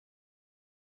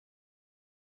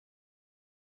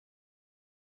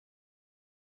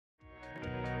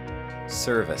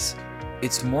Service.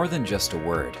 It's more than just a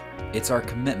word. It's our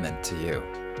commitment to you,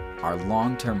 our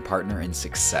long-term partner in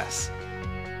success.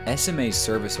 SMA's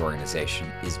service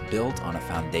organization is built on a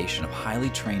foundation of highly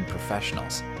trained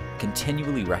professionals,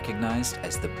 continually recognized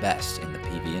as the best in the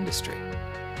PV industry.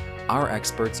 Our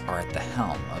experts are at the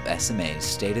helm of SMA's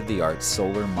state-of-the-art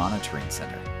solar monitoring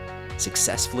center,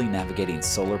 successfully navigating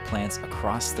solar plants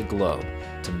across the globe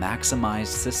to maximize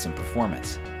system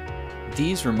performance.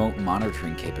 These remote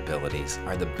monitoring capabilities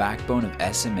are the backbone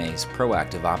of SMA's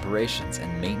proactive operations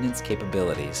and maintenance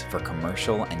capabilities for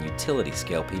commercial and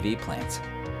utility-scale PV plants.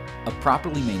 A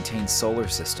properly maintained solar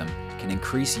system can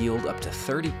increase yield up to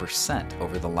 30%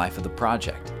 over the life of the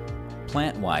project.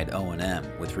 Plant-wide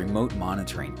O&M with remote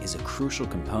monitoring is a crucial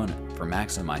component for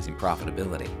maximizing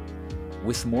profitability.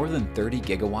 With more than 30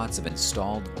 gigawatts of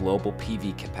installed global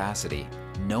PV capacity,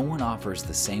 no one offers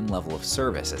the same level of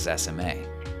service as SMA.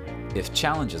 If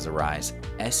challenges arise,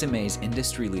 SMA's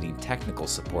industry-leading technical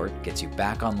support gets you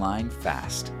back online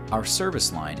fast. Our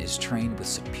service line is trained with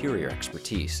superior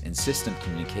expertise in system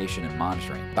communication and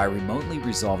monitoring. By remotely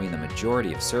resolving the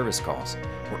majority of service calls,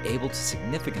 we're able to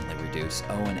significantly reduce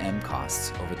O&M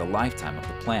costs over the lifetime of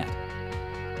the plant.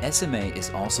 SMA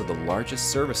is also the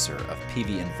largest servicer of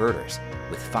PV inverters,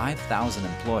 with 5,000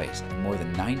 employees and more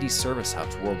than 90 service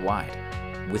hubs worldwide.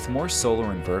 With more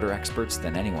solar inverter experts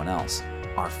than anyone else,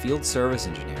 our field service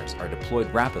engineers are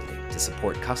deployed rapidly to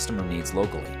support customer needs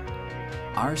locally.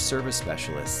 Our service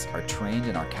specialists are trained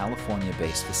in our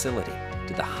California-based facility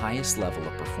to the highest level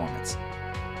of performance.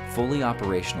 Fully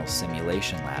operational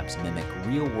simulation labs mimic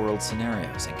real-world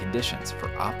scenarios and conditions for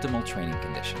optimal training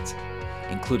conditions,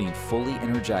 including fully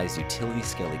energized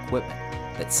utility-scale equipment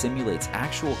that simulates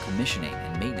actual commissioning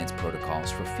and maintenance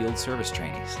protocols for field service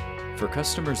trainees. For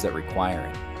customers that require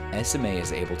it, SMA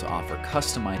is able to offer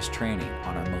customized training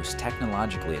on our most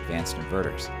technologically advanced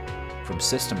inverters. From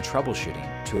system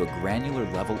troubleshooting to a granular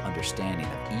level understanding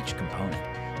of each component,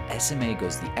 SMA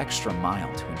goes the extra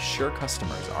mile to ensure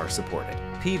customers are supported.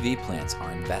 PV plants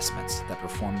are investments that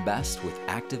perform best with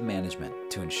active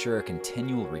management to ensure a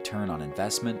continual return on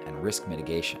investment and risk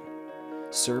mitigation.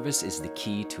 Service is the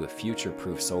key to a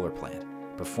future-proof solar plant,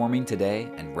 performing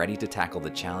today and ready to tackle the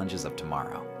challenges of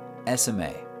tomorrow.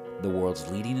 SMA, the world's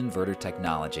leading inverter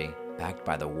technology, backed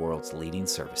by the world's leading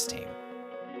service team.